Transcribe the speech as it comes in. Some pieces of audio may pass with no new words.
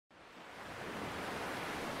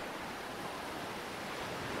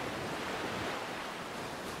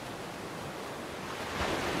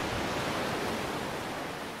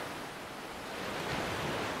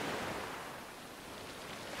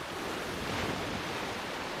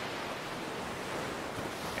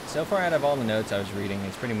so far out of all the notes I was reading,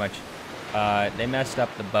 it's pretty much they messed up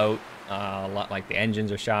the boat a lot. Like the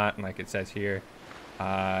engines are shot, like it says here.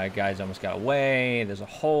 Guys almost got away. There's a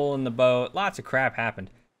hole in the boat. Lots of crap happened.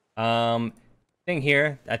 Thing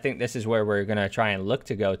here, I think this is where we're gonna try and look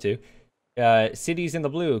to go to. Cities in the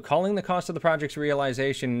blue, calling the cost of the project's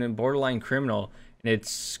realization borderline criminal and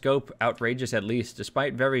its scope outrageous at least.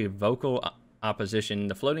 Despite very vocal opposition,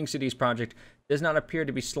 the Floating Cities project does not appear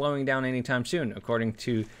to be slowing down anytime soon, according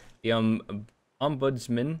to the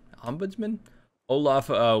ombudsman Olaf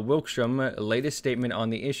Wilkström latest statement on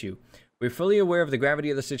the issue. We're fully aware of the gravity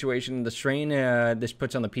of the situation and the strain this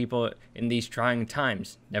puts on the people in these trying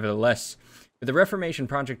times. Nevertheless, with the Reformation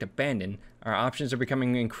project abandoned, our options are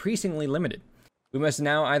becoming increasingly limited. We must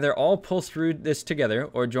now either all pull through this together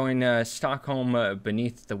or join Stockholm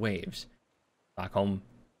beneath the waves. Stockholm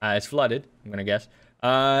is flooded, I'm gonna guess.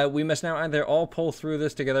 We must now either all pull through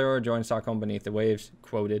this together or join Stockholm beneath the waves,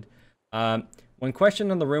 quoted. When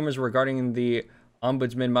questioned on the rumors regarding the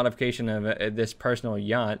ombudsman modification of this personal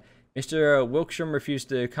yacht, Mr. Wilkström refused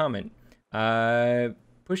to comment.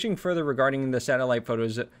 Pushing further regarding the satellite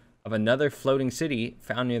photos of another floating city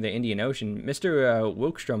found near the Indian Ocean, Mr.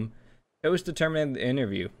 Wilkström chose to terminate the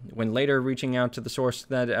interview. When later reaching out to the source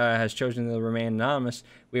that has chosen to remain anonymous,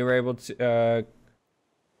 we were able to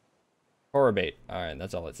corroborate. Alright,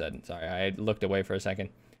 that's all it said. Sorry, I looked away for a second.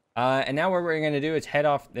 And now what we're going to do is head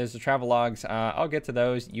off. There's the travel logs. I'll get to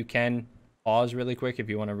those. You can pause really quick if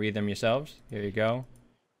you want to read them yourselves. Here you go.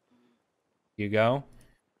 You go.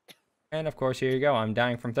 And of course, here you go. I'm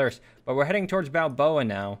dying from thirst. But we're heading towards Balboa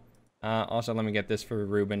now. Also, let me get this for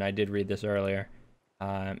Ruben. I did read this earlier.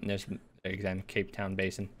 There's, again, Cape Town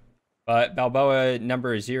Basin. But Balboa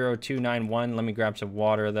number 0291. Let me grab some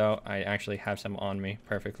water, though. I actually have some on me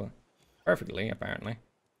perfectly, apparently.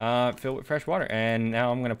 Filled with fresh water. And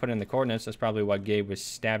now I'm going to put in the coordinates. That's probably what Gabe was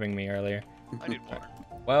stabbing me earlier. I need water.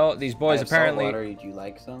 Well, these boys apparently Would you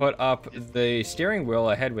like some? put up the steering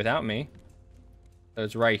wheel ahead without me. So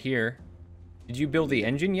it's right here. Did you build the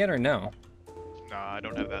engine yet or no? Nah, I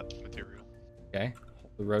don't have that material. Okay.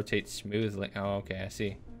 Rotate smoothly. Oh, okay, I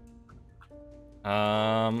see.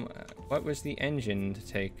 What was the engine to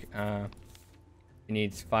take? It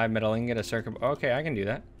needs 5 metal ingot, a circuit. Okay, I can do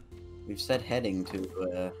that. We've set heading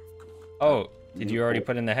to. Oh, did you already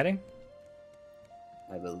put in the heading?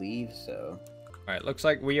 I believe so. All right, looks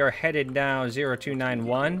like we are headed now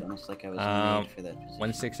 0291. Almost like I was made for that position.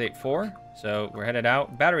 1684. So we're headed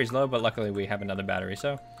out. Battery's low, but luckily we have another battery,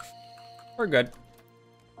 so we're good.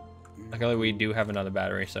 Luckily we do have another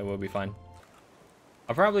battery, so we'll be fine.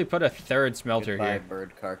 I'll probably put a third smelter Goodbye, here.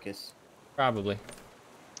 bird carcass. Probably.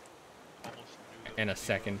 In a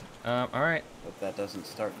second. All right. Hope that doesn't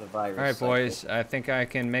start the virus. All right, cycle. boys. I think I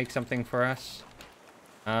can make something for us.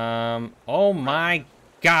 Oh my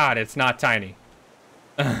God, it's not tiny.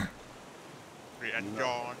 The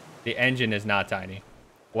engine is not tiny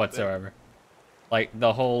whatsoever. Like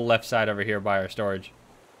the whole left side over here by our storage.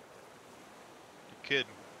 You're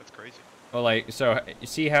kidding. That's crazy. Well, like, so you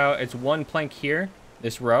see how it's one plank here,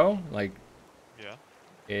 this row? Like, Yeah.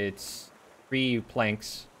 it's 3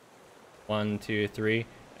 planks. 1, 2, 3.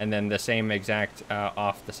 And then the same exact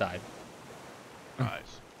off the side.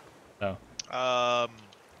 Nice. So,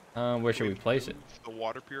 where should we place it? The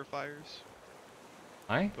water purifiers.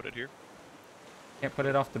 I Put it here. can't put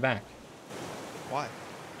it off the back. Why?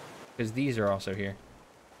 Because these are also here.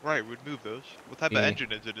 Right, we'd move those. What type of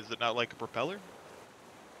engine is it? Is it not like a propeller?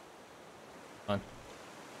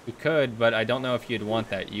 We could, but I don't know if you'd want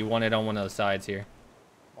that. You want it on one of the sides here.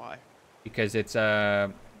 Why? Because it's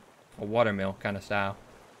a watermill kind of style.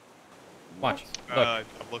 Watch. Look. I'm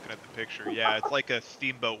looking at the picture. Yeah, it's like a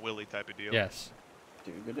Steamboat Willie type of deal. Yes.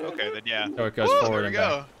 Okay, then yeah. So it goes forward and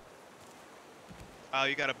back. Oh,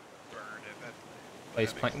 you gotta burn it.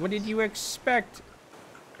 Place plank. What did you expect?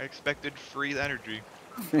 I expected free energy.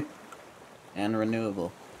 And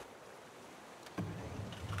renewable.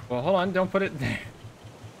 Well, hold on. Don't put it there.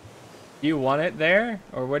 Do you want it there,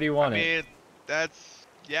 or where do you want it? I mean, that's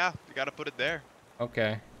yeah. You gotta put it there.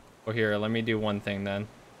 Okay. Well, here. Let me do one thing then.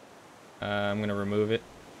 I'm gonna remove it.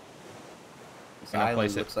 This I'm gonna island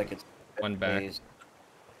place looks like it's one back. phased.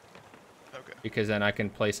 Okay. Because then I can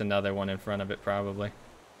place another one in front of it, probably.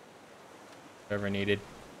 Whatever needed.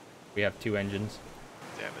 We have 2 engines.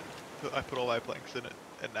 Damn it. I put all my planks in it,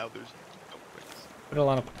 and now there's no planks. Put a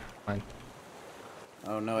lot of... Fine.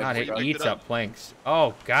 Oh no! God, it forgot- eats up planks.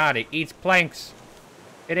 Oh, God, it eats planks.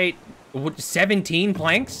 It ate 17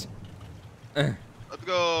 planks? Let's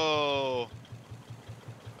go!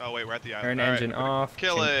 Oh, wait, we're at the island. Turn All right, engine off.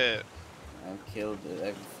 Kill it! I've killed it.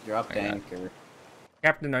 I've dropped I got it. anchor.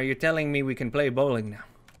 Captain, are you telling me we can play bowling now?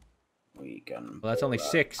 We can. Well, that's only pull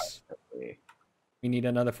 6. away. We need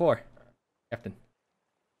another 4. Captain.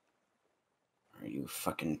 Are you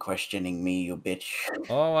fucking questioning me, you bitch?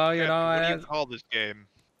 Oh, well, you Captain, know, what do you call this game?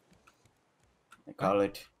 I call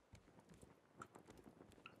it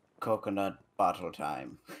coconut bottle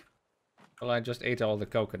time. well, I just ate all the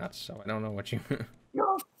coconuts, so I don't know what you...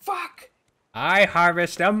 You fuck! I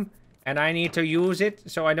harvest them, and I need to use it,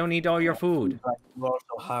 so I don't need all your food. But you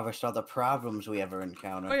also harvest all the problems we ever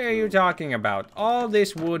encounter. What are you talking about? All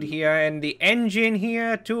this wood here, and the engine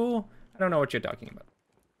here, too? I don't know what you're talking about.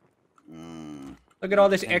 Look at all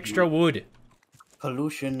this extra wood.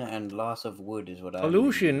 Pollution and loss of wood is what I.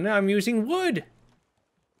 Pollution? I'm using wood.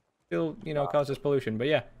 Still, you know, causes pollution, but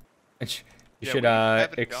yeah. You should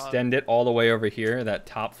extend it all the way over here, that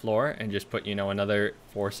top floor, and just put, you know, another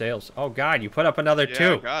 4 sails. Oh god, you put up another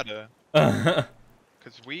 2. Yeah, gotta.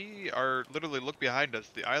 Because we are literally, look behind us.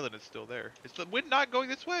 The island is still there. Is the wind not going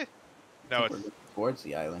this way? No, it's Towards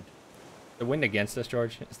the island. The wind against us,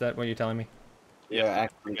 George? Is that what you're telling me? Yeah,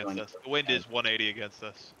 actually against going us. The wind is 180 against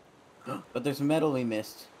us. But there's metal we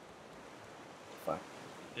missed. Fuck.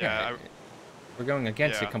 Yeah. We're going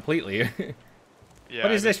against Yeah. it completely. Yeah.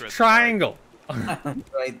 What I is this misread the triangle?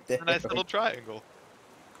 Right there. A nice little triangle.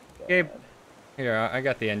 Gabe, here, I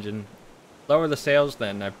got the engine. Lower the sails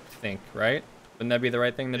then, I think, right? Wouldn't that be the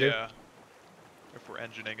right thing to do? Yeah. If we're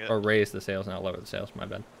engineing it. Or raise the sails, not lower the sails, my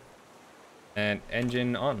bad. And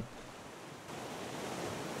engine on.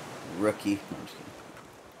 Rookie. No, I'm just kidding.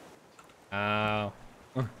 Ow.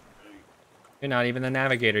 You're not even the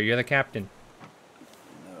navigator, you're the captain.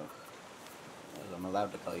 No. I'm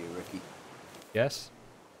allowed to call you rookie. Yes?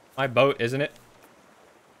 My boat, isn't it?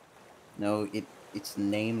 No, it's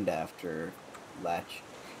named after Latch.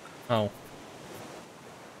 Oh.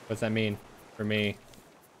 What's that mean for me?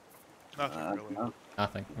 Nothing really. No,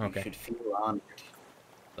 Nothing. you Okay. should feel honored.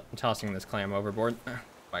 I'm tossing this clam overboard.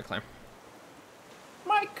 Bye, clam.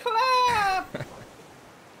 My clam!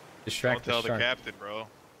 Distract Don't tell the the shark. captain, bro.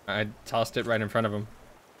 I tossed it right in front of him.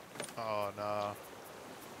 Oh, no.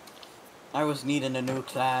 I was needing a new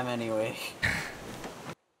clam anyway.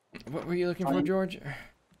 What were you looking for, George?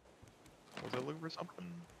 Was I looking for something?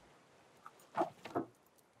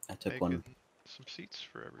 I took one. Making some seats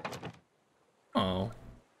for everybody. Oh.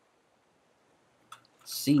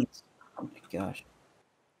 Seats. Oh my gosh.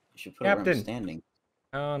 You should put it where I'm Captain. standing.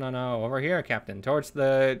 Oh, no, no. Over here, Captain. Towards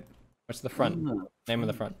the... What's the front? Oh, Name of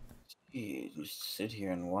the front. Jeez, just sit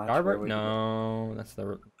here and watch. Starboard? where we No, that's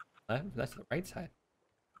the left. That's the right side.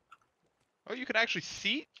 Oh, you can actually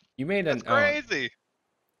seat? You made an... That's crazy.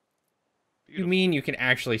 You mean you can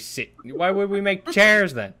actually sit? Why would we make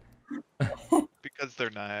chairs then? Because they're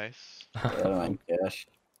nice. Oh my gosh.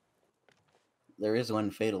 There is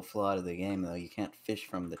one fatal flaw to the game, though. You can't fish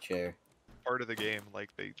from the chair. Part of the game, like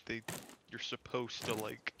you're supposed to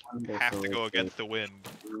like have to Wonderful go against the wind.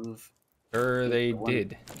 Move. Sure they One-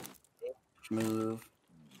 did. Move.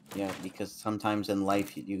 Yeah, because sometimes in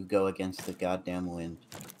life you go against the goddamn wind.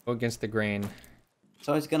 Go against the grain. It's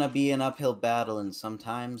always gonna be an uphill battle, and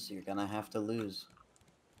sometimes you're gonna have to lose.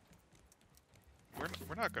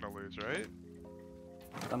 We're not gonna lose, right?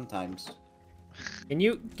 Sometimes. Can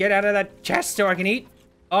you get out of that chest so I can eat?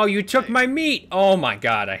 Oh, you took my meat. Oh my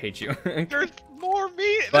god, I hate you. There's more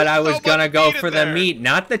meat. But There's I was so gonna much go meat in for the there. meat,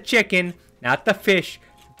 not the chicken, not the fish,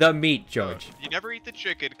 the meat, George. You never eat the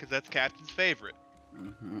chicken because that's Captain's favorite.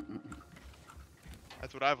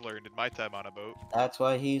 That's what I've learned in my time on a boat. That's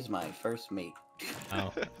why he's my first mate.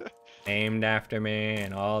 Oh, named after me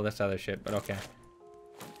and all this other shit, but okay.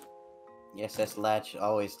 Yes, this Latch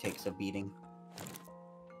always takes a beating.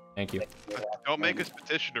 Thank you. Don't make us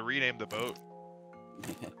petition to rename the boat.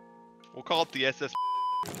 We'll call it the SS.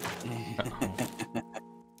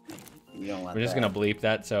 You don't want We're just that. gonna bleep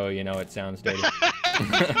that so you know it sounds dirty.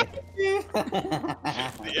 The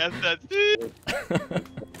SS.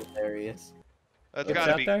 Hilarious. That's What's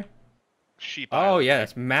gotta out be there? sheep. Oh island. yeah,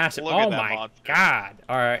 that's massive. Look at Oh that my monster. god.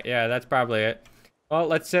 All right, yeah, that's probably it. Well,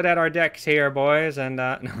 let's sit at our decks here, boys, and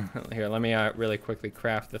here, let me really quickly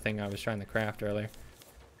craft the thing I was trying to craft earlier.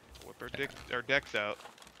 Whip our decks out.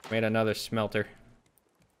 Made another smelter.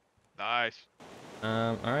 Nice.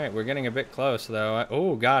 All right, we're getting a bit close though.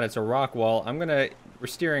 Oh god, it's a rock wall. We're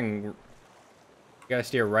steering. You gotta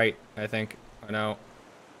steer right, I think. I know.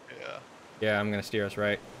 Yeah. Yeah, I'm gonna steer us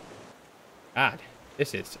right. God,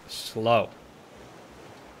 this is slow.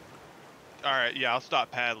 All right. Yeah, I'll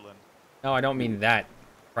stop paddling. No, I don't mean that.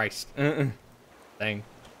 Christ. Thing. I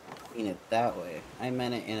mean it that way. I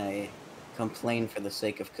meant it in a complain for the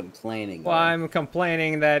sake of complaining. Well, way. I'm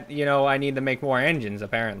complaining that, you know, I need to make more engines,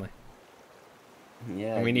 apparently.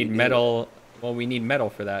 Yeah. And we you need do. metal. Well, we need metal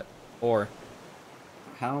for that. 4.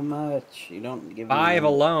 How much? You don't give me 5 any.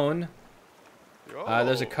 alone.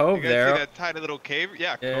 There's a cove you guys there. see that tiny little cave?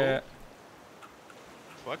 Yeah, Yeah. cove.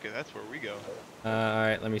 Fuck it, that's where we go. All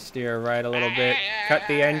right, let me steer right a little bit. Cut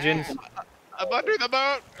the engines. I'm under the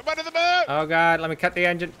boat! I'm under the boat! Oh God, let me cut the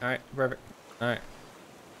engine. All right, perfect. All right,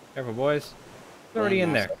 careful, boys. It's already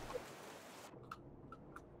in there.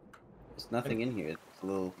 There's nothing in here. It's a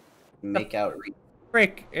little make out.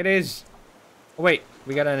 Frick, it is. Oh, wait,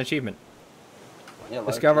 we got an achievement. Yeah,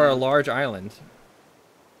 Discover a large large island.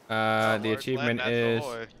 The Large achievement land, is.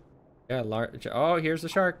 ahoy. Yeah, large. Oh, here's the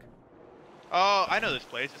shark. Oh, I know this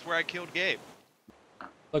place. It's where I killed Gabe.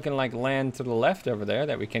 Looking like land to the left over there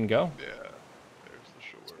that we can go. Yeah, there's the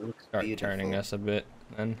shore. It looks Start beautiful. turning us a bit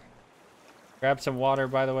then. Grab some water,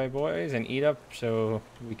 by the way, boys, and eat up so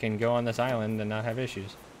we can go on this island and not have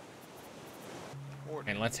issues.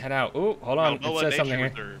 And let's head out. Ooh, hold on. It says something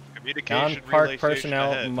here. Non-park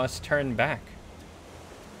personnel must turn back.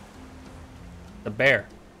 The bear.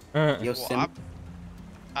 Yo, Well,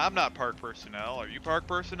 I'm not park personnel. Are you park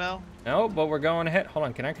personnel? No, but we're going ahead. Hold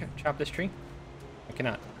on. Can I chop this tree? I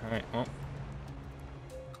cannot. All right. Well,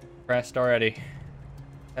 pressed already.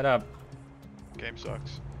 Head up. Game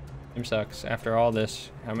sucks. Game sucks. After all this,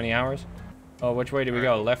 how many hours? Oh, which way do we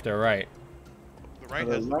go? Left or right? The right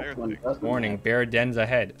has the bear thing. Warning, bear dens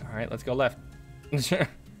ahead. All right, let's go left. We gotta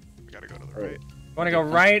go to the right. Want to go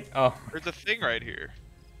right? Oh. There's a thing right here.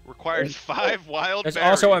 Requires 5 wild There's berries.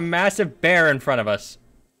 also a massive bear in front of us.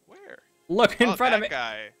 Where? Look in front of that it.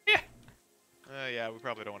 guy. Yeah. Yeah, we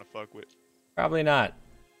probably don't want to fuck with. Probably not.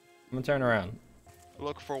 I'm gonna turn around.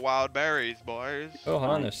 Look for wild berries, boys. Oh,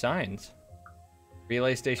 hold on. There's signs.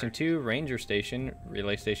 Relay Station 2, Ranger Station,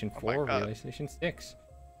 Relay Station 4, Relay Station 6.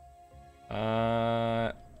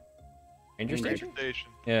 Ranger Station?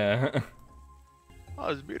 Yeah. Oh,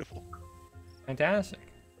 it's beautiful. Fantastic.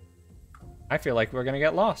 I feel like we're gonna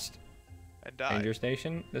get lost. And die. Ranger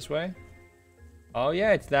Station, this way. Oh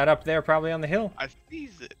yeah, it's that up there, probably on the hill. I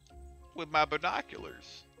sees it with my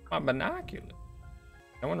binoculars. My binocular.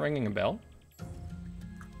 No one ringing a bell?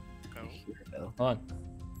 No. Hold on.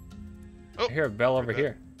 Oh, I hear a bell over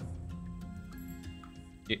here.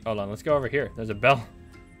 Hold on, let's go over here. There's a bell.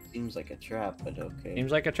 Seems like a trap, but okay.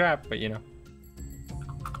 Seems like a trap, but you know.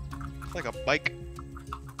 It's like a bike.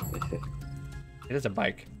 It is a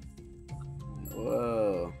bike.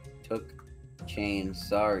 Whoa. Took chain,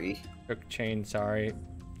 sorry. Took chain, sorry.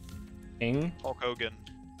 King? Hulk Hogan.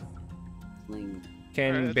 Sling.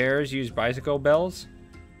 Can Alright. bears use bicycle bells?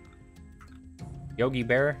 Yogi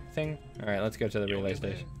Bear thing? Alright, let's go to the relay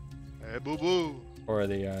station. Hey, boo boo. Or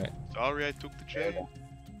the, Sorry, I took the chain.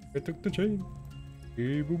 I took the chain.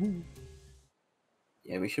 Hey, boo boo.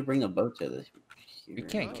 Yeah, we should bring a boat to this. We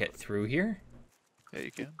can't get through here. Yeah,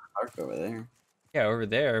 you can. Park over there. Yeah, over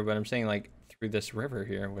there, but I'm saying, like, through this river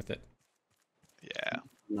here with it. Yeah,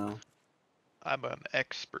 No. I'm an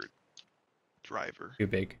expert driver. Too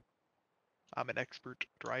big. I'm an expert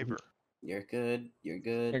driver. You're good. You're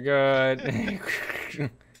good. You're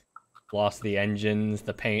good. Lost the engines,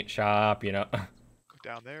 the paint shop, you know.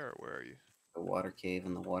 Down there, or where are you? The water cave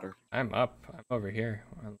in the water. I'm up. I'm over here.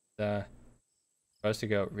 I'm supposed to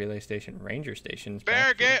go relay station, ranger stations.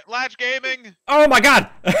 Bear Latch Gaming. Oh my god!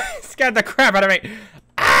 Scared the crap out of me.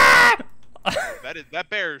 Ah! That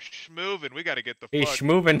bear's moving. We gotta get the He's fuck.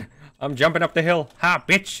 schmoving. I'm jumping up the hill. Ha,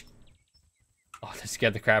 bitch! Oh, that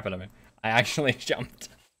scared the crap out of me. I actually jumped.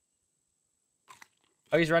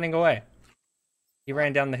 Oh, he's running away. He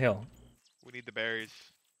ran down the hill. We need the berries.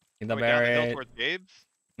 Need the Going down the hill berry. towards Gabe's?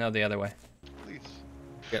 No, the other way. Please.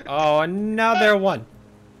 Good. Oh, another one.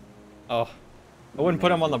 Oh, I wouldn't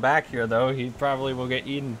put him on the back here though. He probably will get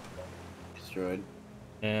eaten. Destroyed.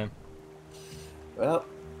 Yeah. Well.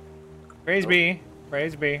 Praise be.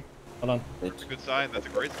 Praise be. Hold on. That's a good sign. That's a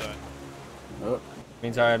great sign. Oh.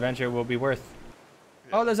 Means our adventure will be worth.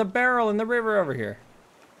 Yeah. Oh, there's a barrel in the river over here.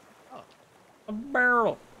 Oh. A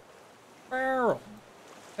barrel. Barrel.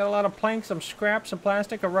 Got a lot of planks, some scraps, some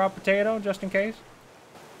plastic, a raw potato, just in case.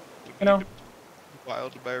 You know.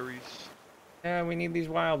 Wild berries. Yeah, we need these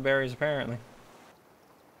wild berries apparently.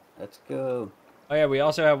 Let's go. Oh yeah, we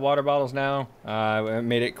also have water bottles now. I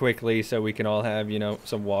made it quickly so we can all have, you know,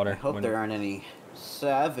 some water. I hope there aren't any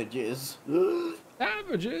savages.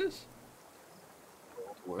 Savages.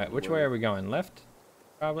 Right, which way are we going? Left?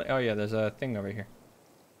 Probably. Oh yeah, there's a thing over here.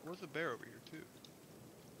 There's a bear over here too.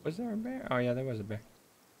 Was there a bear? Oh yeah, there was a bear.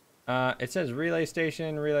 It says relay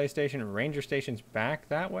station, ranger station's back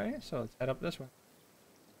that way, so let's head up this way.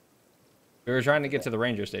 We were trying to get to the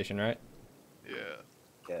ranger station, right? Yeah.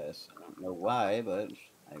 Guess. I don't know why, but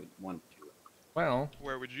I would want to. Well,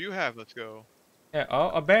 Where would you have us go? Yeah. Oh,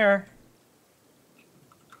 a bear.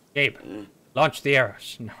 Gabe, launch the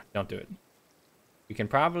arrows. No, don't do it. We can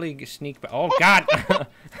probably sneak. Oh God!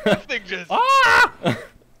 This thing just. Ah!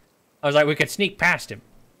 I was like, we could sneak past him.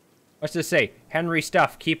 What's this say? Henry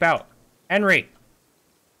stuff. Keep out. Henry.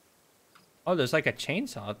 Oh, there's like a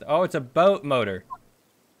chainsaw. Oh, it's a boat motor.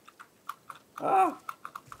 Ah!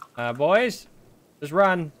 Boys, just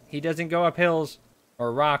run. He doesn't go up hills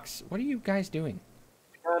or rocks. What are you guys doing?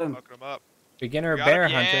 Got him. Fucking him up. Beginner Got bear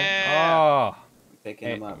him, hunter. yeah. Oh. Picking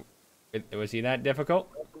Hey, him up. Was he that difficult?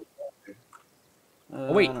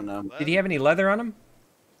 Oh, wait. I don't know. Did he have any leather on him?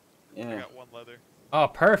 I Yeah. got 1 leather. Oh,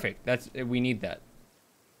 perfect. We need that.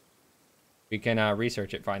 We can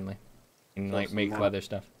research it finally, and Throw like some make more. leather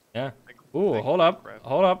stuff. Yeah. Thank- Ooh, thank hold you, up, Raft.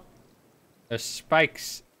 hold up. There's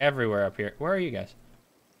spikes everywhere up here. Where are you guys?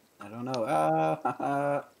 I don't know.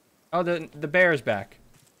 Ah! Oh, the bear's back.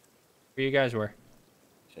 Where you guys were?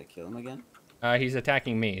 Should I kill him again? He's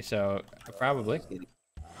attacking me, so probably. He's getting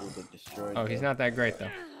a little bit destroyed. Oh, he's there. not that great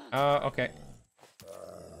though. Oh, okay.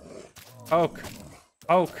 Poke,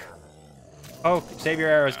 poke, poke. Save your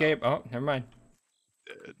arrows, Gabe. Oh, never mind.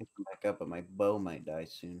 Dead. I can back up, but my bow might die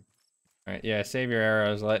soon. All right, yeah, save your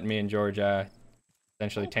arrows. Let me and George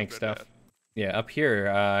essentially tank good stuff. at. Yeah, up here.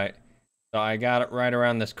 So I got it right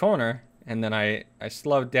around this corner, and then I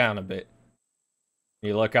slowed down a bit.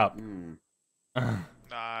 You look up. Hmm.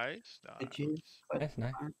 Nice. Did you? That's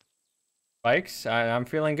nice. Spikes. I'm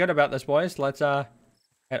feeling good about this, boys. Let's oh,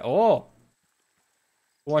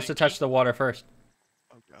 who wants to touch the water first?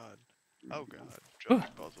 Oh god. Oh god. Joke's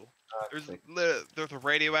puzzle. Toxic. There's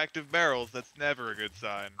radioactive barrels. That's never a good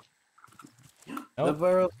sign. The Nope.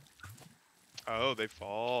 burrow. Oh, they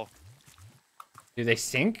fall. Do they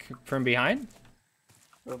sink from behind?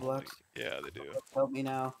 Roblox. Yeah, they do. Help me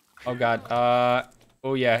now. Oh god.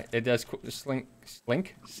 Oh yeah, it does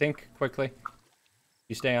sink quickly.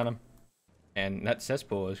 You stay on them. And that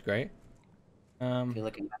cesspool is great. I feel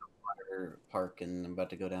like I'm at a water park and I'm about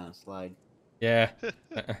to go down a slide. Yeah.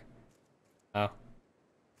 Oh.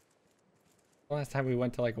 Last time we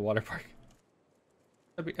went to like a water park.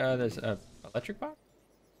 There's a electric box.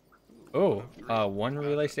 Oh, one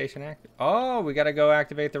relay station active. Oh, we gotta go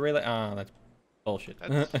activate the relay. Oh, that's bullshit.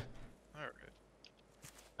 That's... Alright.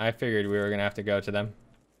 I figured we were gonna have to go to them.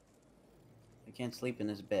 I can't sleep in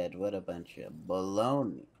this bed. What a bunch of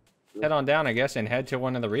baloney. Head on down, I guess, and head to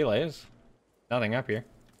one of the relays. Nothing up here.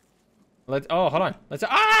 Let's. Oh, hold on. Let's.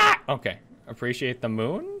 Ah! Okay. Appreciate the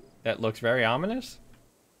moon. That looks very ominous.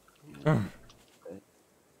 Fine.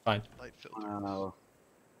 Light filters. Wow.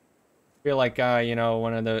 Feel like you know,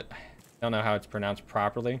 one of the. I don't know how it's pronounced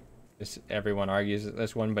properly. This everyone argues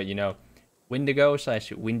this one, but you know,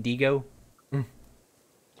 Wendigo/Wendigo.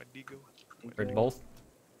 Wendigo. Or both.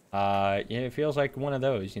 Yeah, it feels like one of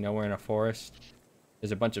those. You know, we're in a forest.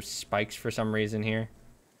 There's a bunch of spikes for some reason here.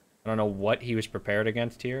 I don't know what he was prepared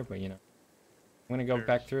against here, but you know, I'm gonna go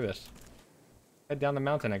back through this. Head down the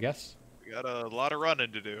mountain, I guess. We got a lot of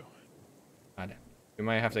running to do. God, we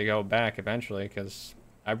might have to go back eventually because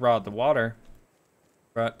I brought the water,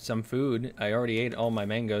 brought some food. I already ate all my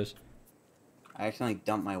mangoes. I accidentally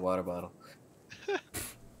dumped my water bottle.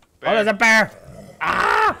 Oh, there's a bear!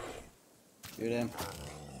 Ah! Shoot him.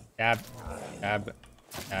 Stab, stab,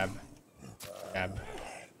 stab, stab,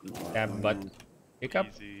 stab, butt. Pick up.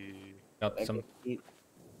 Easy. Got some. It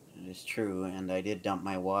is true, and I did dump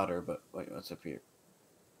my water, but wait, what's up here?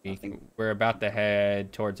 We're about to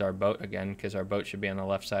head towards our boat again because our boat should be on the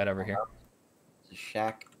left side over here. It's a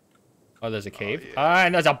shack. Oh, there's a cave. yeah. Ah,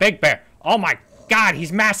 and there's a big bear. Oh my God,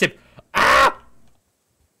 he's massive. Ah!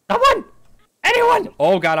 Someone! Anyone!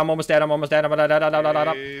 Oh God, I'm almost dead. I'm almost dead.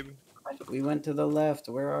 Gabe. We went to the left.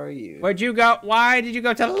 Where are you? Where'd you go? Why did you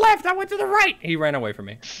go to the left? I went to the right. He ran away from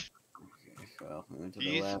me. Well, we went to the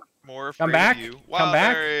He's left. more afraid Come back. of you. Come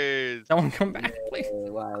back. Berries. Someone come back, please.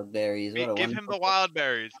 Wild berries. What a Give him the wonderful- wild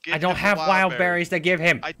berries. Give I don't him the have wild berries to give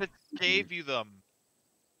him. I just gave you them.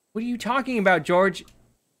 What are you talking about, George?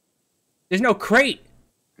 There's no crate.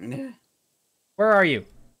 Where are you?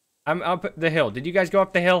 I'm up the hill. Did you guys go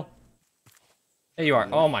up the hill? There you are.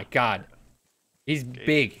 Oh my God. He's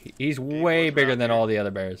big. He's way was bigger around than here. all the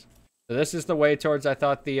other bears. So this is the way towards, I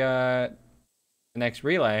thought, the next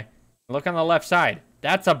relay. Look on the left side.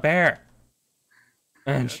 That's a bear.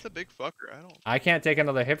 And That's a big fucker. I don't. I can't take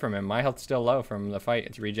another hit from him. My health's still low from the fight.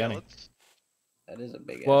 It's Yeah, regenning. let's- That is a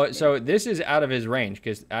big. Well, ass so this is out of his range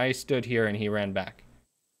because I stood here and he ran back.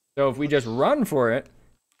 So if we just run for it,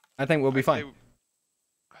 I think we'll be I'd fine. say-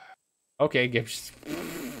 Okay, Gibbs.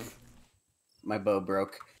 My bow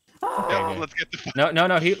broke. Yeah, Okay. let's get the.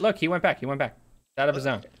 No. He went back. He went back. Out of his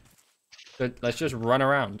zone. So let's just run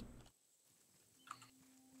around.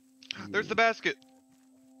 There's the basket.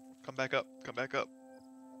 Come back up. Come back up.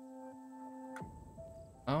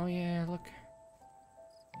 Oh yeah, look.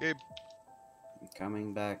 Gabe. I'm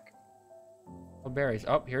coming back. Oh, berries.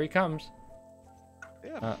 Oh, here he comes.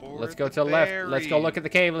 Yeah, Let's go to the left. Let's go look at the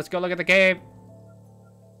cave. Let's go look at the cave.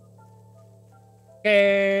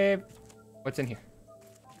 Cave. What's in here?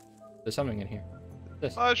 There's something in here.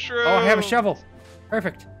 This. Mushrooms. Oh, I have a shovel.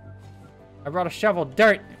 Perfect. I brought a shovel.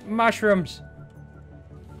 Dirt. Mushrooms.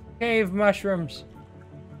 Cave mushrooms.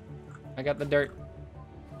 I got the dirt.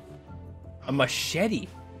 A machete.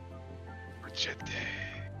 Machete.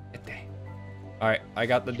 All right, I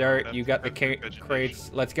got the dirt. You got the crates.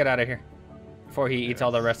 Let's get out of here before he eats all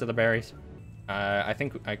the rest of the berries. I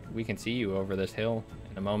think we can see you over this hill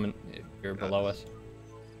in a moment if you're below us.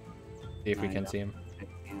 See if we can see him.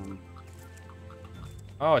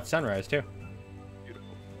 Oh, it's sunrise too. Beautiful.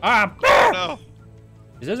 Ah! Oh, no.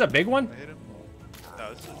 Is this a big one? I hit him.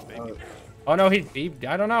 No, this is baby. Oh no, he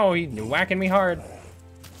I don't know. He's whacking me hard.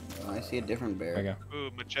 Oh, I see a different bear. There we go. Ooh,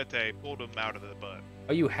 machete pulled him out of the butt.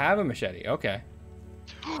 Oh, you have a machete. Okay.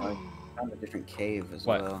 I found a different cave as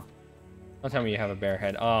What? well. Don't tell me you have a bear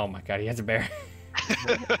head. Oh my god, he has a bear.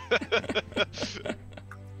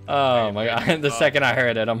 Oh my god. The second I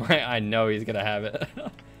heard it, I'm like, I know he's gonna have it.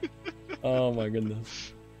 Oh my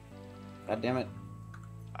goodness. God damn it.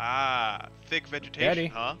 Ah, thick vegetation, Machete.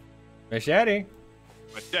 huh? Machete.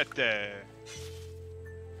 Machete.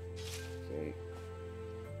 Okay.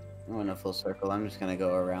 I went a full circle. I'm just gonna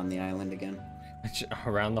go around the island again.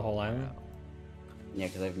 Around the whole island? Yeah,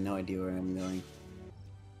 because I have no idea where I'm going.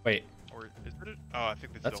 Wait. Or is it? Oh, I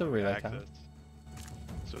think That's still a relay access. tower.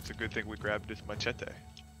 So it's a good thing we grabbed this machete.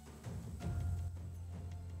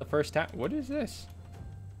 The first time. What is this?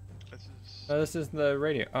 This is. Oh, this is the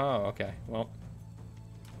radio. Oh, okay. Well.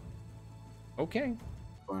 Okay.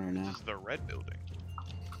 Corner now. This is the red building.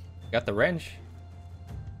 Got the wrench.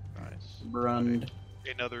 Nice. Brund.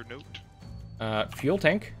 Another note. Fuel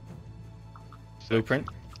tank. Blueprint.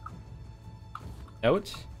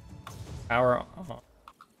 Notes. Power.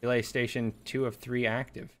 Relay station 2 of 3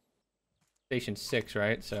 active. Station 6,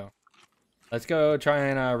 right? So let's go try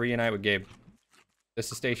and reunite with Gabe.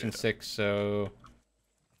 This is station 6, so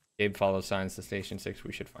Gabe follows signs to station 6.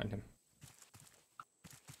 We should find him.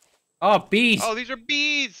 Oh, bees! Oh, these are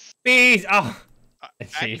bees! Bees! Oh!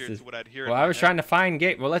 Accurate Jesus. to what I'd hear. Well, I was trying to find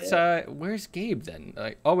Gabe. Well, let's, where's Gabe then?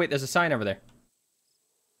 Like, oh, wait, there's a sign over there.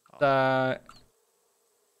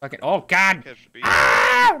 Fucking, oh, God!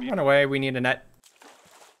 Ah! Run away, we need a net.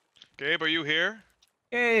 Gabe, are you here?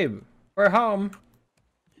 Gabe, we're home.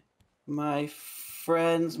 My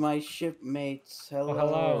friends, my shipmates. Hello. Oh,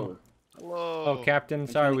 hello. Hello. Oh, Captain,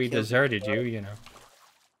 sorry we deserted you, you know.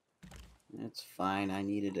 It's fine. I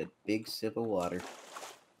needed a big sip of water.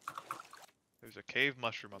 There's a cave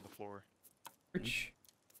mushroom on the floor.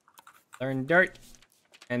 Learn dirt.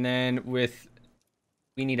 And then we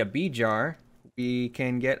need a bee jar. We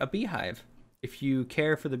can get a beehive. If you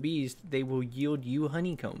care for the bees, they will yield you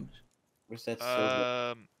honeycombs. Where's that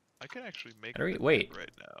silver? I can actually make Battery? the Wait. net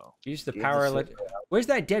right now. Use the You have power. the silver Where's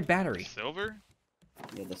that dead battery? Silver?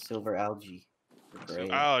 Yeah, the silver algae. The gray.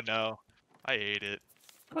 Oh no, I ate it.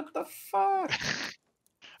 What the fuck?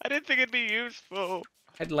 I didn't think it'd be useful.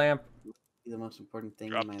 Headlamp. The most important thing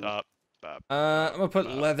Drop in my life. top. Bop. I'm gonna put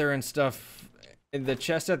leather and stuff in the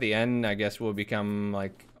chest at the end. I guess will become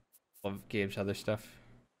like all of Gabe's other stuff.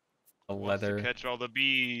 The Wants to leather. catch all the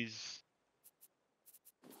bees.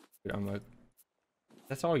 Dude,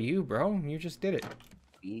 that's all you, bro. You just did it.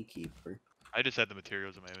 Beekeeper. I just had the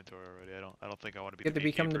materials in my inventory already. I don't think I want to be. Get the to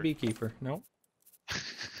become the beekeeper. beekeeper. No.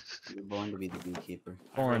 You're born to be the beekeeper.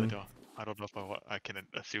 I really Born. don't. I don't know if I can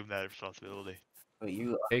assume that responsibility. But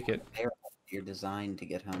you Take it. you're designed to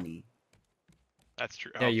get honey. That's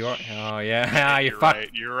true. Yeah, Oh, you are. sh- Oh yeah. You You're fucked. right.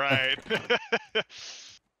 You're right. All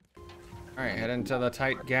right, head into the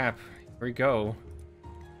tight gap. Here we go.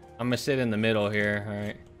 I'm gonna sit in the middle here. All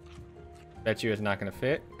right. Bet you it's not gonna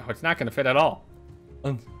fit. Oh, it's not gonna fit at all.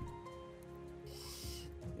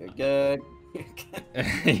 You're good.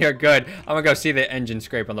 You're good. I'm gonna go see the engine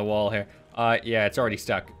scrape on the wall here. Yeah, it's already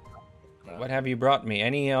stuck. What have you brought me?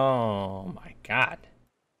 Any? Oh my god.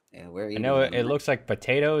 Yeah, where are you? I know it looks like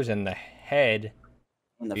potatoes and the head.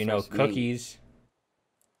 You know, cookies.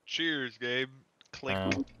 Cheers, Gabe.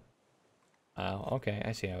 Clink. Oh, okay.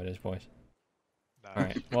 I see how it is, boys. Nice. All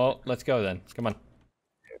right. Well, let's go then. Come on.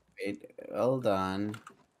 Wait, hold on.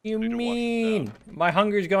 You Need to wash this mean down. my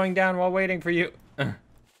hunger's going down while waiting for you? I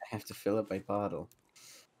have to fill up my bottle.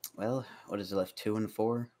 Well, what is it left? 2 and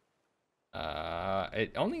 4?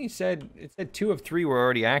 It only said 2 of 3 were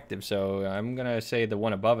already active, so I'm gonna say the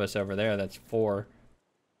one above us over there. That's 4.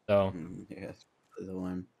 So Yeah, that's the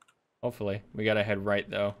one. hopefully we gotta head right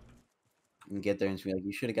though. And get there and just be like,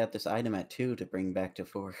 you should have got this item at 2 to bring back to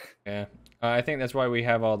 4. Yeah, I think that's why we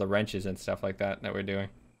have all the wrenches and stuff like that we're doing.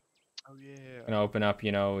 Oh yeah. Gonna open up,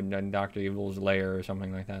 you know, Dr. Evil's lair or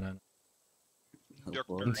something like that. Oh, Dr.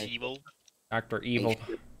 boy. Evil. Dr. I Evil.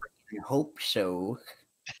 should freaking hope so.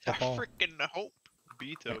 I Football. freaking hope.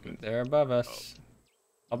 B token. They're above us.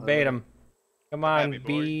 I'll Oh. bait them. Come Come at on, me, boy.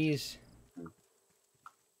 bees.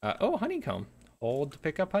 Oh, honeycomb. Hold to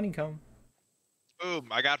pick up honeycomb. Boom!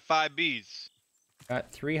 I got 5 bees.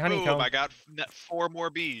 Got 3 Boom! honeycomb. I got 4 more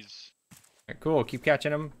bees. Alright, cool. Keep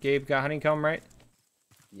catching them. Gabe got honeycomb, right?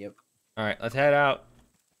 Yep. Alright, let's head out.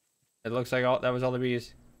 It looks like that was all the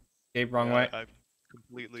bees. Gabe, wrong Yeah, way. I've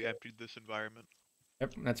completely emptied this environment.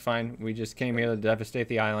 Yep, that's fine. We just came here to devastate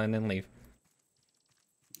the island and leave.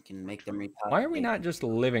 You can make them repopulate. Why are we not just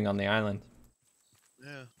living on the island?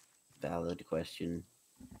 Yeah. Valid question.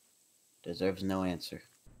 Deserves no answer.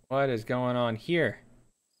 What is going on here?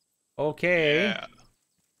 Okay. Yeah.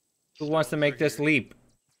 Who wants to make this leap?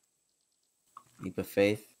 Leap of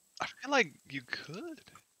faith. I feel like you could.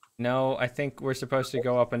 No, I think we're supposed to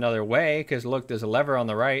go up another way, because look, there's a lever on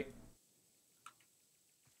the right.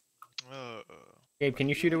 Gabe, can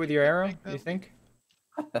you shoot it with your arrow, do you think?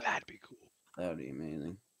 That'd be cool. That would be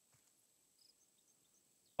amazing.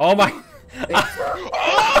 Oh my...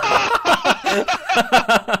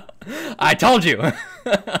 I told you!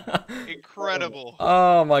 Incredible.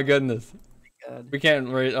 Oh my goodness. God. We can't...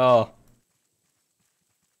 Oh.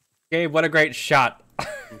 Gabe, what a great shot.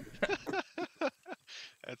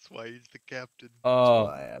 That's why he's the captain. Oh.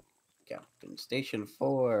 That's why I'm Captain Station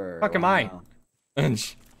 4. Fuck am I? Wow.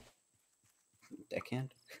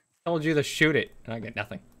 Deckhand? Told you to shoot it, and I get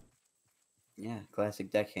nothing. Yeah,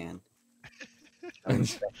 classic deckhand. No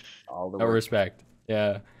respect. All the No work. respect.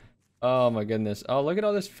 Yeah. Oh my goodness. Oh, look at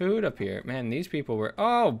all this food up here. Man, these people were...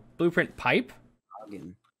 Oh, blueprint pipe?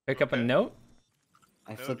 Noggin. Pick up a Okay. note?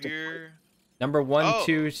 I Note flipped it. here. Number Oh.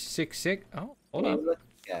 1266. Oh, hold Hey, on. look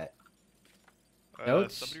at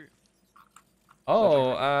Notes? Somebody...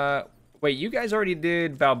 Oh, wait, you guys already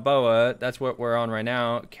did Balboa. That's what we're on right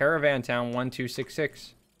now. Caravan Town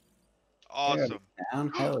 1266. Awesome.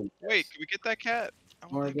 down. Hell yes. Wait, can we get that cat?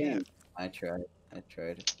 I More want that again. cat. I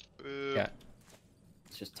tried. Boo. Yeah.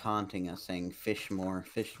 It's just taunting us, saying fish more,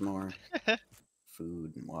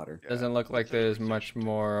 food and water. Yeah, Doesn't look like that's a there's research much tool.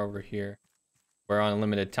 more over here. We're on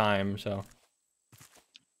limited time, so.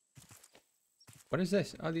 What is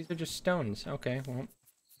this? Oh, these are just stones. Okay, well,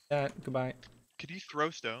 that, goodbye. Can you throw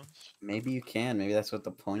stones? Maybe you can. Maybe that's what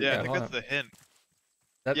the point Yeah, Yeah, I think hold that's the hint.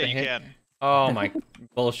 That Yeah, the you hint? can. Oh my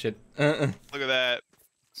bullshit. Look at that.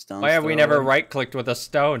 Stones Why have we never thrown. right-clicked with a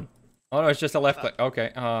stone? Oh no, it's just a left click.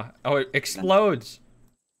 Okay. Oh, it explodes.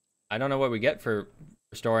 I don't know what we get for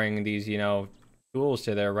restoring these, you know, tools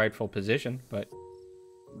to their rightful position, but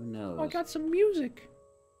Who knows? oh, I got some music.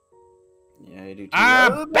 Yeah, I do too. Ah,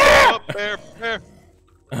 Oh, bear! Up, bear, bear.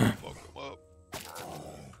 Fuck him up.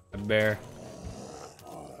 A bear.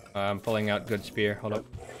 I'm pulling out good spear. Hold up.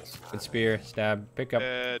 Good spear. Stab. Pick up.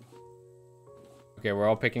 Dead. Okay, we're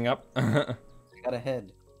all picking up. I got a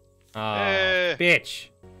head. Oh, Hey. bitch.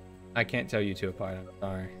 I can't tell you two apart. I'm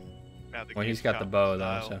sorry. Now the Well, he's game's got the counting bow though,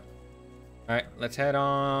 style. so. Alright, let's head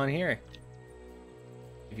on here.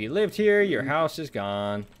 If you lived here, your house is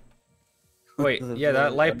gone. Wait, yeah,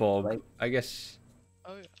 that light bulb. I guess.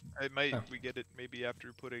 Oh yeah. I might. Oh. We get it maybe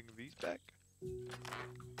after putting these back.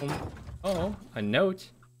 Oh, a note.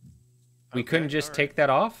 We Okay, couldn't just alright. take that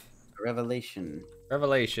off? Revelation.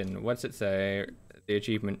 Revelation. What's it say? The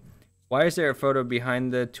achievement. Why is there a photo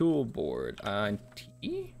behind the tool board?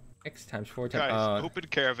 T? X times 4 times. Guys, open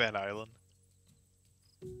Caravan Island.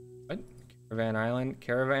 What? Caravan Island?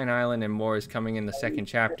 Caravan Island and more is coming in the second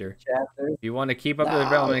chapter. Chapter. If you want to keep up the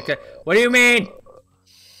development. What do you mean?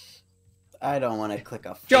 I don't want to click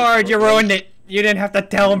a. George, you ruined it. You didn't have to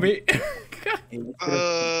tell me.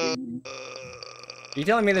 Uh, You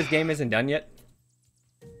telling me this game isn't done yet?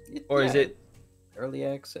 Or is it early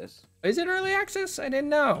access? early access? I didn't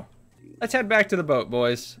know. Let's head back to the boat,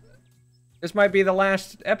 boys. This might be the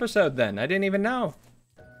last episode then. I didn't even know.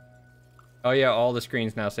 Oh yeah, all the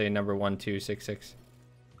screens now say number 1266.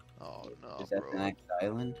 Oh no, Is that the bro. next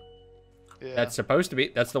island? Yeah. That's supposed to be.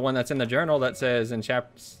 That's the one that's in the journal that says in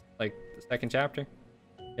like the second chapter.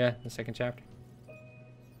 Yeah, the second chapter.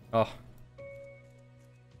 Oh.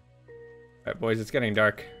 Alright, boys, it's getting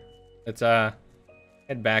dark. Let's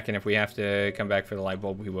head back, and if we have to come back for the light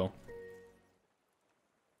bulb, we will.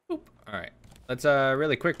 Boop. Alright. Let's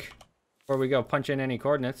really quick before we go punch in any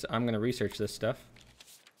coordinates, I'm gonna research this stuff.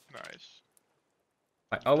 Nice.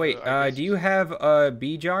 Oh wait, I do you guess- have a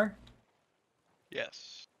bee jar?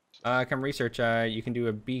 Yes. Come research. You can do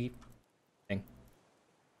a bee thing.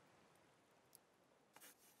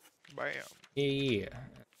 Bam. Yeah.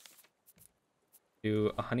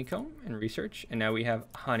 Do a honeycomb and research, and now we have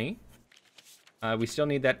honey. We still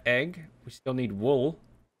need that egg. We still need wool,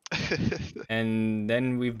 and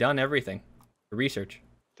then we've done everything. The research.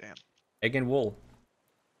 Damn. Egg and wool.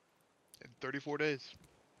 In 34 days.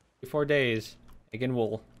 4 days. Egg and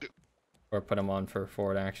wool. Or put them on for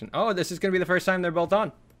forward action. Oh, this is gonna be the first time they're both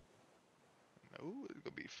on. Oh, it's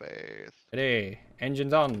gonna be fast. Hey,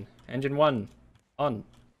 engine's on. Engine 1 on.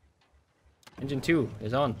 Engine 2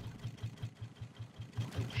 is on.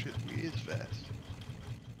 Oh shit, he is fast.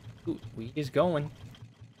 Ooh, we is going.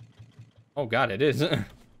 Oh god, it is. Are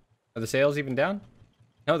the sails even down?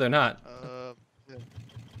 No, they're not. Yeah.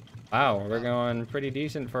 Wow, we're going pretty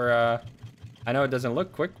decent for, I know it doesn't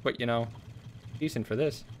look quick, but, you know, decent for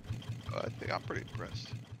this. I think I'm pretty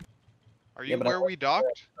impressed. Are Yeah, you but where we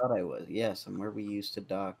docked? I thought I was. Yes, I'm where we used to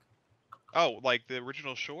dock. Oh, like the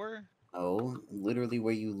original shore? Oh, literally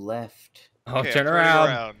where you left. Oh, Okay, turn I'm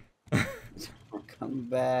turning around. Come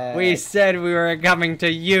back. We said we were coming to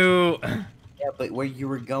you. Yeah, but where you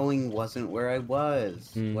were going wasn't where I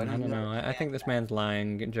was. Why I don't know. I think this man's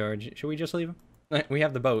lying, George. Should we just leave him? We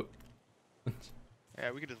have the boat.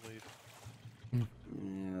 Yeah, we could just leave.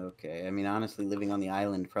 Yeah, okay. I mean, honestly, living on the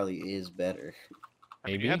island probably is better. I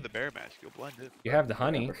mean, Maybe. you have the bear mask, you'll blend it. You have the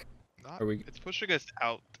honey. Whatever. Not, Are we- It's pushing us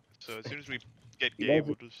out, so as soon as we get You Gabe, guys-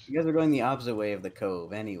 we'll just... You guys are going the opposite way of the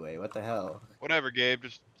cove anyway. What the hell? Whatever, Gabe,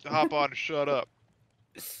 just hop on and shut up.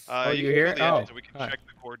 Oh, you can hear go it? the engine Oh, so we can hi. check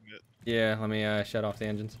the coordinate. Yeah, let me shut off the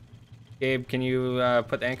engines. Gabe, can you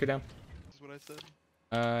put the anchor down? This is what I said.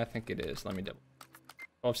 I think it is. Let me double.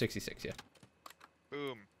 1266, yeah.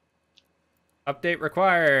 Boom. Update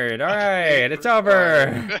required. All right, it's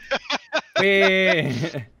over. We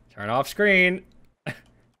turn off screen.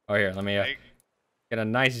 Oh, here, let me get a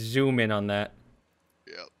nice zoom in on that.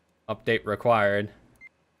 Yep. Update required.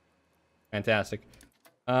 Fantastic.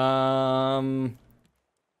 Then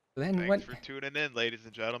Thanks what? for tuning in, ladies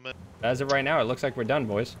and gentlemen. As of right now, it looks like we're done,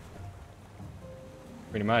 boys.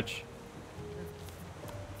 Pretty much.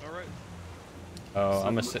 All right. Oh,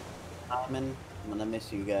 I'm gonna sit. Simon, I'm gonna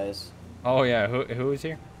miss you guys. Oh yeah, who is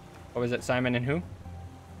here? What was it? Simon and who?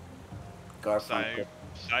 Garfunkel.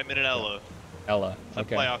 Simon and Ella. Ella. It's a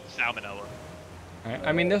Okay. playoff salmonella. All right.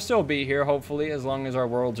 I mean, they'll still be here, hopefully, as long as our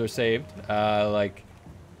worlds are saved. Like,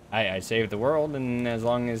 I saved the world, and as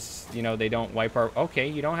long as, you know, they don't wipe our... Okay,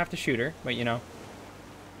 you don't have to shoot her, but, you know.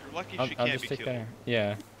 You're lucky I'll she can't just be take killed. that.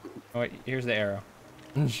 Yeah. Oh, wait, here's the arrow.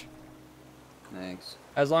 Thanks.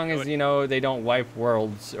 As long as, you know, they don't wipe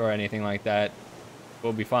worlds or anything like that,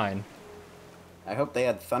 we'll be fine. I hope they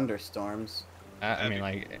had thunderstorms. I mean,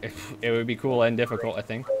 like, it would be cool and difficult, I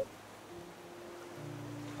think.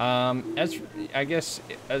 As I guess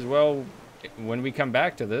as well, when we come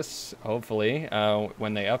back to this, hopefully,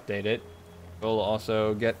 when they update it, we'll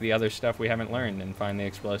also get the other stuff we haven't learned and find the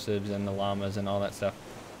explosives and the llamas and all that stuff.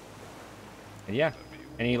 And yeah,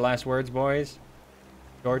 any last words, boys?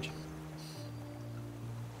 George?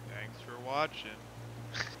 Thanks for watching.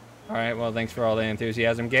 All right, well, thanks for all the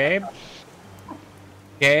enthusiasm. Gabe?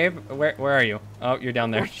 Gabe, where are you? Oh, you're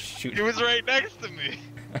down there. Shoot. He was right next to me.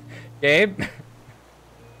 Gabe?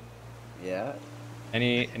 Yeah?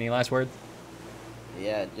 Any last words?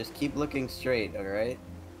 Yeah, just keep looking straight, alright?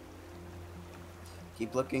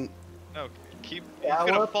 Keep looking. No, keep. Yeah, He's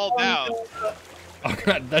gonna what fall the- down. Oh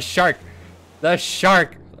god, the shark! The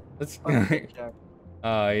shark! Let's... Okay,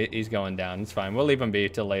 sure. He's going down. It's fine. We'll leave him be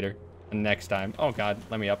till later. Next time. Oh god,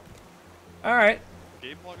 let me up. Alright.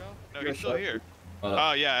 Gabe log off? No, Yeah, he's still sure. here. Hold up.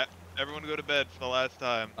 Oh yeah, everyone go to bed for the last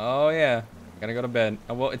time. Oh yeah. Gotta go to bed.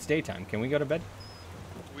 Oh, well, it's daytime. Can we go to bed?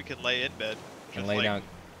 We can lay in bed. Can just lay like down.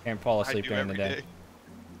 Can't fall I asleep do during the every day. day.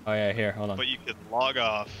 Oh yeah, here, hold on. But you can log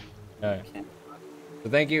off. Alright. So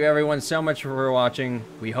thank you everyone so much for watching.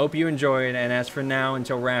 We hope you enjoyed, and as for now,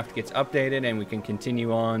 until Raft gets updated and we can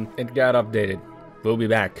continue on. It got updated. We'll be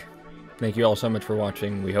back. Thank you all so much for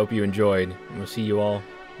watching. We hope you enjoyed, and we'll see you all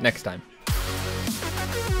next time.